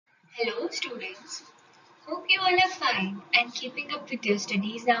Hello students, hope you all are fine and keeping up with your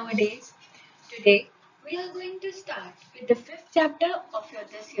studies nowadays. Today we are going to start with the fifth chapter of your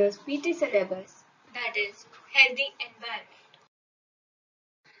this year's PT syllabus, that is Healthy Environment.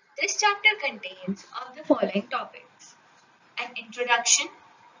 This chapter contains of the following topics: an introduction,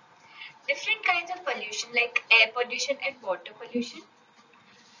 different kinds of pollution like air pollution and water pollution,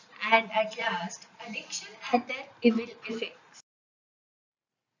 and at last addiction and their evil effects.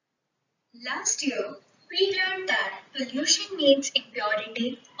 Last year, we learned that pollution means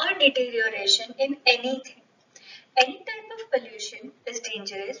impurity or deterioration in anything. Any type of pollution is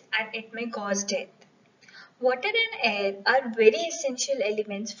dangerous and it may cause death. Water and air are very essential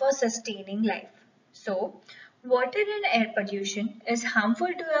elements for sustaining life. So, water and air pollution is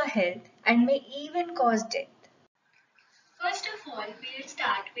harmful to our health and may even cause death. First of all, we'll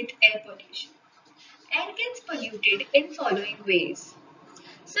start with air pollution. Air gets polluted in following ways.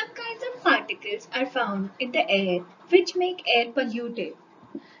 Some kinds of particles are found in the air which make air polluted.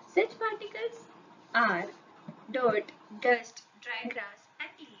 Such particles are dirt, dust, dry grass and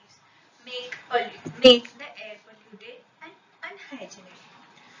leaves make the air polluted and unhygienic.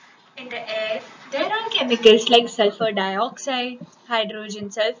 In the air, there are chemicals like sulfur dioxide, hydrogen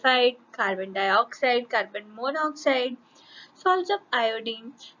sulfide, carbon dioxide, carbon monoxide, salts of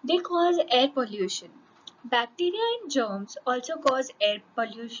iodine. They cause air pollution. Bacteria and germs also cause air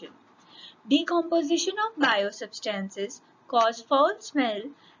pollution. Decomposition of biosubstances cause foul smell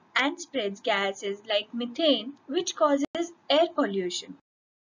and spreads gases like methane, which causes air pollution.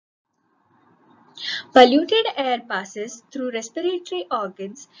 Polluted air passes through respiratory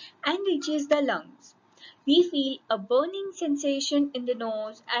organs and reaches the lungs. We feel a burning sensation in the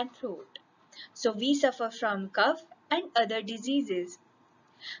nose and throat, so we suffer from cough and other diseases.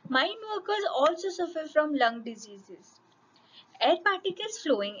 Mine workers also suffer from lung diseases. Air particles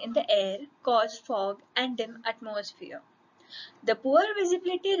flowing in the air cause fog and dim atmosphere. The poor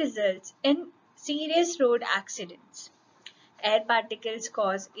visibility results in serious road accidents. Air particles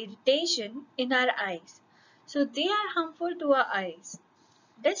cause irritation in our eyes, so they are harmful to our eyes.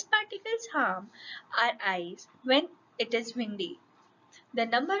 Dust particles harm our eyes when it is windy. The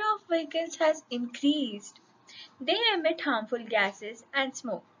number of vehicles has increased. They emit harmful gases and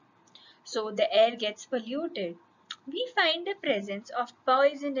smoke, so the air gets polluted. We find the presence of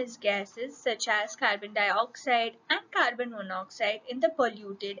poisonous gases such as carbon dioxide and carbon monoxide in the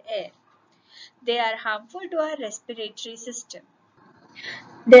polluted air. They are harmful to our respiratory system.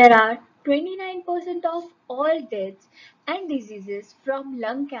 There are 29% of all deaths and diseases from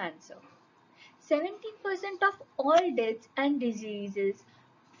lung cancer, 17% of all deaths and diseases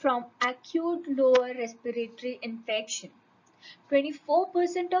from acute lower respiratory infection,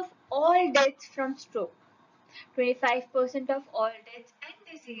 24% of all deaths from stroke, 25% of all deaths and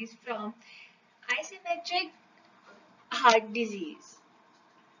disease from ischemic heart disease.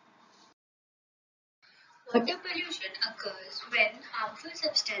 Water pollution occurs when harmful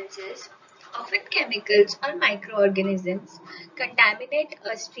substances, often chemicals or microorganisms, contaminate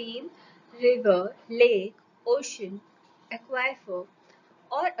a stream, river, lake, ocean, aquifer,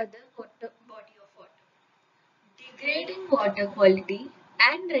 or other body of water, degrading water quality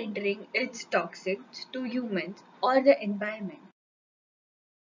and rendering it toxic to humans or the environment.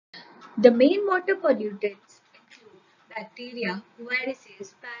 The main water pollutants include bacteria,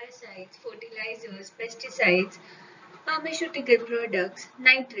 viruses, parasites, fertilizers, pesticides, pharmaceutical products,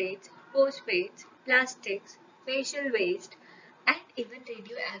 nitrates, phosphates, plastics, facial waste, and even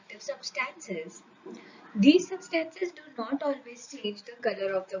radioactive substances. These substances do not always change the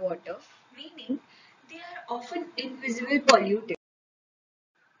color of the water, meaning they are often invisible pollutants.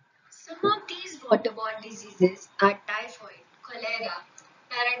 Some of these waterborne diseases are typhoid, cholera,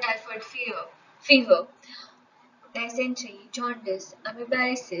 paratyphoid fever, dysentery, jaundice,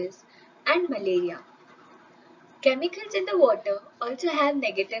 amoebiasis, and malaria. Chemicals in the water also have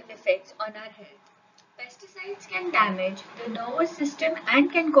negative effects on our health. Pesticides can damage the nervous system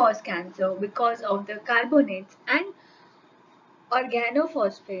and can cause cancer because of the carbonates and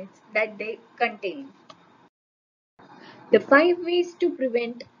organophosphates that they contain. The 5 ways to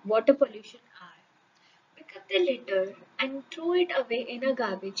prevent water pollution are: pick up the litter and throw it away in a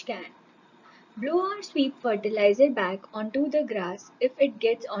garbage can. Blow or sweep fertilizer back onto the grass if it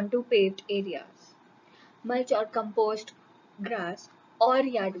gets onto paved areas. Mulch or compost grass or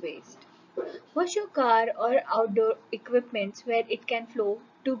yard waste. Wash your car or outdoor equipment where it can flow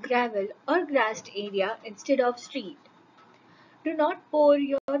to gravel or grassed area instead of street. Do not pour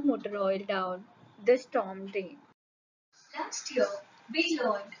your motor oil down the storm drain. Last year, We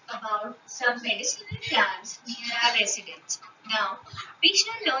learned about some medicinal plants near our residence. Now, we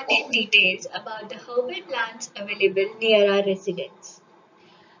shall learn in details about the herbal plants available near our residence.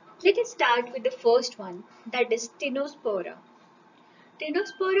 Let us start with the first one, that is Tinospora.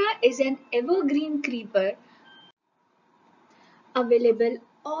 Tinospora is an evergreen creeper available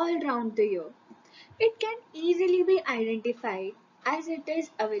all round the year. It can easily be identified as it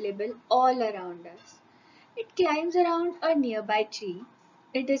is available all around us. It climbs around a nearby tree.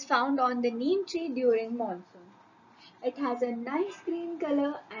 It is found on the neem tree during monsoon. It has a nice green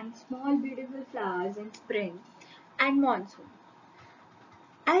color and small beautiful flowers in spring and monsoon.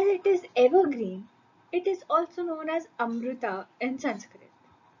 As it is evergreen, it is also known as Amruta in Sanskrit.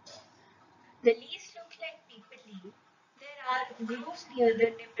 The leaves look like people leaf. There are grooves near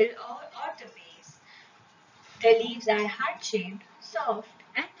the nipple or the base. The leaves are heart-shaped, soft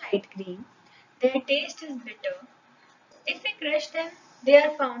and light green. Their taste is bitter. If we crush them, they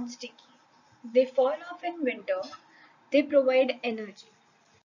are found sticky. They fall off in winter. They provide energy.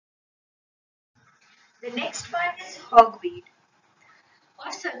 The next one is hogweed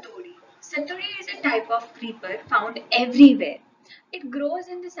or satori. Satori is a type of creeper found everywhere. It grows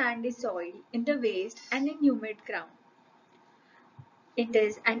in the sandy soil, in the waste, and in humid ground. It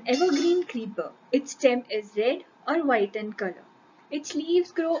is an evergreen creeper. Its stem is red or white in color. Its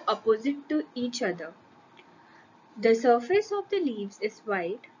leaves grow opposite to each other. The surface of the leaves is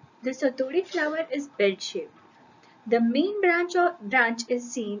white. The satori flower is bell-shaped. The main branch is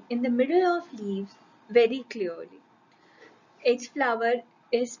seen in the middle of leaves very clearly. Its flower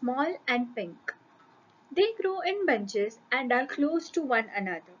is small and pink. They grow in bunches and are close to one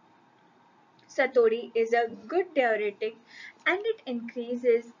another. Satori is a good diuretic and it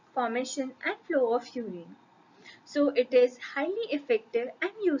increases formation and flow of urine. So it is highly effective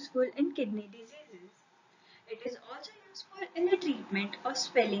and useful in kidney diseases. It is also useful in the treatment of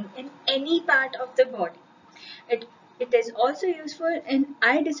swelling in any part of the body. It, it is also useful in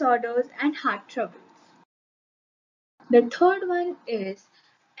eye disorders and heart troubles. The third one is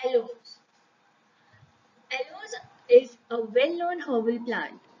aloes. Aloes is a well-known herbal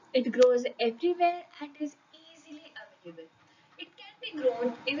plant. It grows everywhere and is easily available. It can be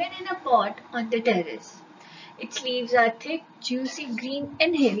grown even in a pot on the terrace. Its leaves are thick, juicy, green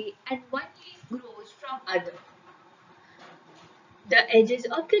and heavy and one leaf grows from other. The edges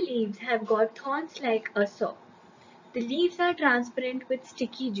of the leaves have got thorns like a saw. The leaves are transparent with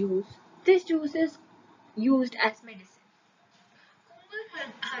sticky juice. This juice is used as medicine.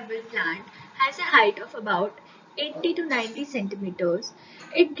 Kumar herbal plant has a height of about 80 to 90 centimeters.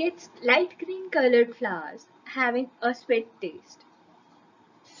 It gets light green colored flowers having a sweet taste.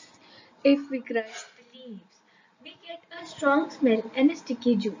 If we crush the leaves, we get a strong smell and a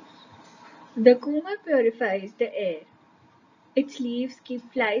sticky juice. The kumar purifies the air. Its leaves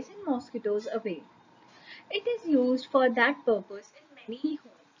keep flies and mosquitoes away. It is used for that purpose in many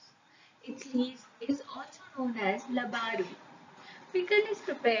homes. Its leaves is also known as labaru. Pickle is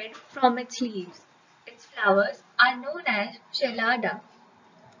prepared from its leaves. Its flowers are known as shelada.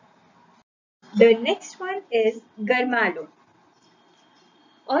 The next one is garmalo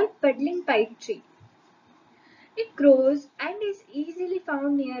or puddling pipe tree. It grows and is easily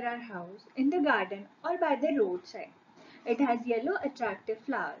found near our house, in the garden or by the roadside. It has yellow attractive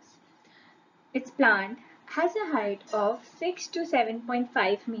flowers. Its plant has a height of 6 to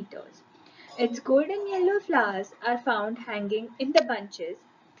 7.5 meters. Its golden yellow flowers are found hanging in the bunches,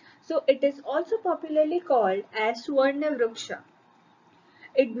 so it is also popularly called as Suvarna Vruksha.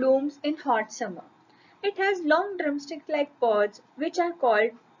 It blooms in hot summer. It has long drumstick-like pods which are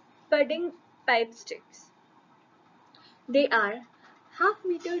called pudding pipe sticks. They are half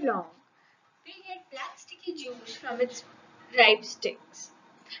meter long. We get black sticky juice from its ripe sticks.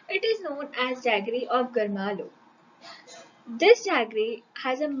 It is known as jaggery of Garmalo. This jaggery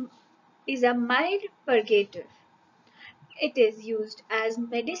is a mild purgative. It is used as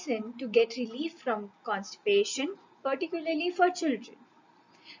medicine to get relief from constipation, particularly for children.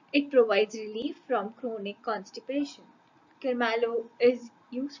 It provides relief from chronic constipation. Carmelo is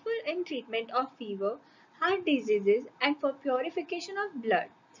useful in treatment of fever, heart diseases, and for purification of blood,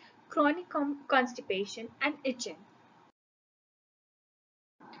 chronic constipation, and itching.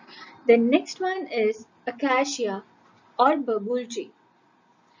 The next one is acacia or bubble tree.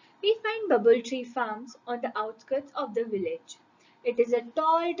 We find bubble tree farms on the outskirts of the village. It is a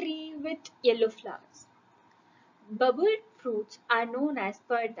tall tree with yellow flowers. Bubble fruits are known as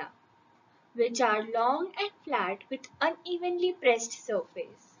parda, which are long and flat with unevenly pressed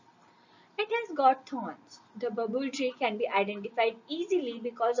surface. It has got thorns. The bubble tree can be identified easily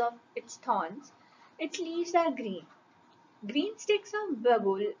because of its thorns. Its leaves are green. Green sticks of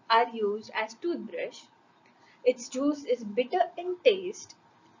bubble are used as toothbrush. Its juice is bitter in taste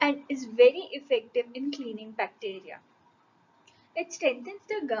and is very effective in cleaning bacteria. It strengthens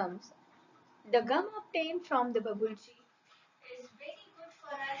the gums. The gum obtained from the bubble tree is very good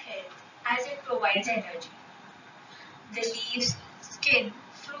for our health as it provides energy. The leaves, skin,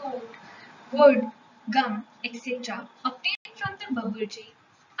 fruit, wood, gum, etc. obtained from the bubble tree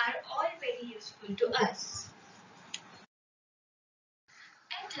are all very useful to us.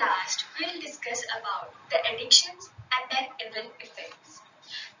 At last, we'll discuss about the addictions and their evil effects.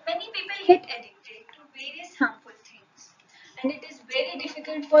 Many people get addicted to various harmful things, and it is very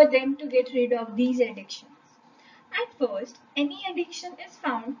difficult for them to get rid of these addictions. At first, any addiction is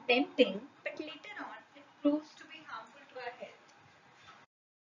found tempting, but later on, it proves to be harmful to our health.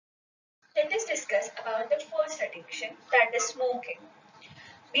 Let us discuss about the first addiction, that is smoking.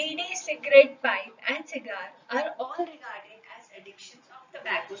 Bidi, cigarette, pipe, and cigar are all regarded as addictions of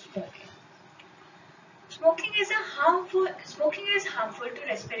tobacco smoking. Smoking is harmful to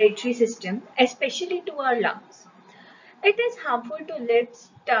respiratory system, especially to our lungs. It is harmful to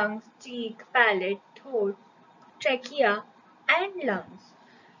lips, tongue, cheek, palate, throat, trachea, and lungs.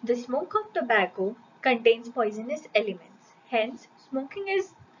 The smoke of tobacco contains poisonous elements. Hence, smoking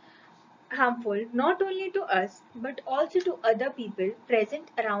is harmful not only to us but also to other people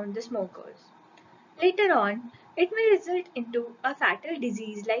present around the smokers. Later on, it may result into a fatal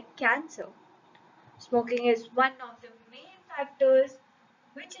disease like cancer. Smoking is one of the main factors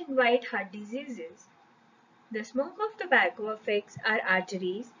which invite heart diseases. The smoke of tobacco affects our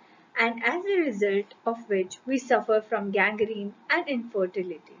arteries, and as a result of which we suffer from gangrene and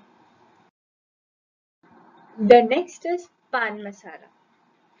infertility. The next is pan masala.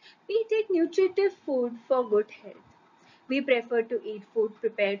 We take nutritive food for good health. We prefer to eat food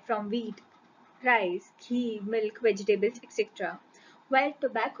prepared from wheat, rice, ghee, milk, vegetables, etc. While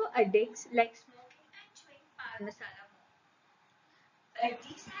tobacco addicts like smoking and chewing pan masala more. But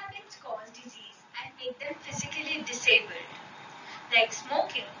these habits cause disease and make them physically disabled. Like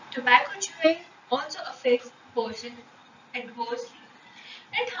smoking, tobacco chewing also affects a person adversely.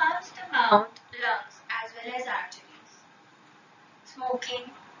 It harms the mouth, lungs, as well as arteries. Smoking,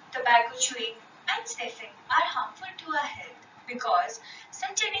 tobacco chewing, and sniffing are harmful to our health because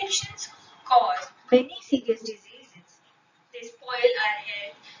such addictions cause many serious diseases. They spoil our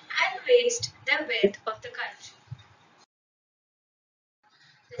health and waste the wealth of the country.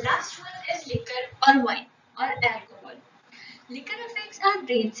 The last one is liquor or wine or alcohol. Liquor affects our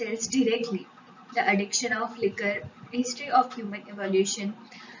brain cells directly. The addiction of liquor, history of human evolution.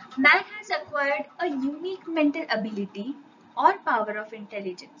 Man has acquired a unique mental ability or power of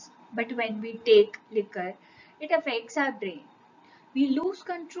intelligence. But when we take liquor, it affects our brain. We lose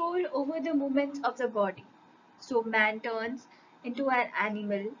control over the movements of the body. So man turns into an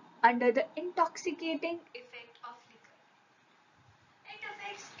animal under the intoxicating effect of liquor. It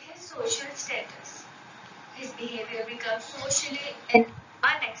affects his social status. His behavior becomes socially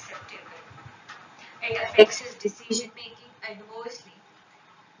unacceptable. It affects his decision making adversely.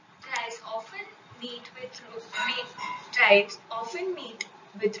 Tribes often meet with tribes often meet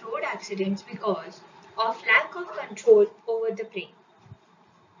with road accidents because of lack of control over the brain.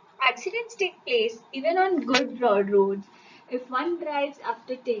 Accidents take place even on good broad roads if one drives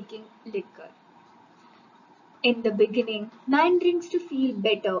after taking liquor. In the beginning, man drinks to feel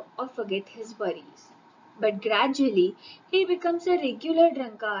better or forget his worries. But gradually, he becomes a regular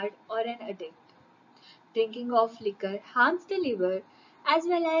drunkard or an addict. Drinking of liquor harms the liver as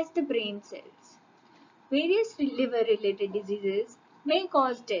well as the brain cells. Various liver related diseases may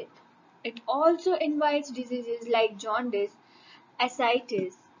cause death. It also invites diseases like jaundice,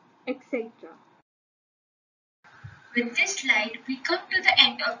 ascites, etc. With this slide, we come to the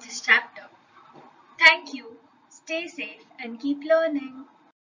end of this chapter. Thank you. Stay safe and keep learning.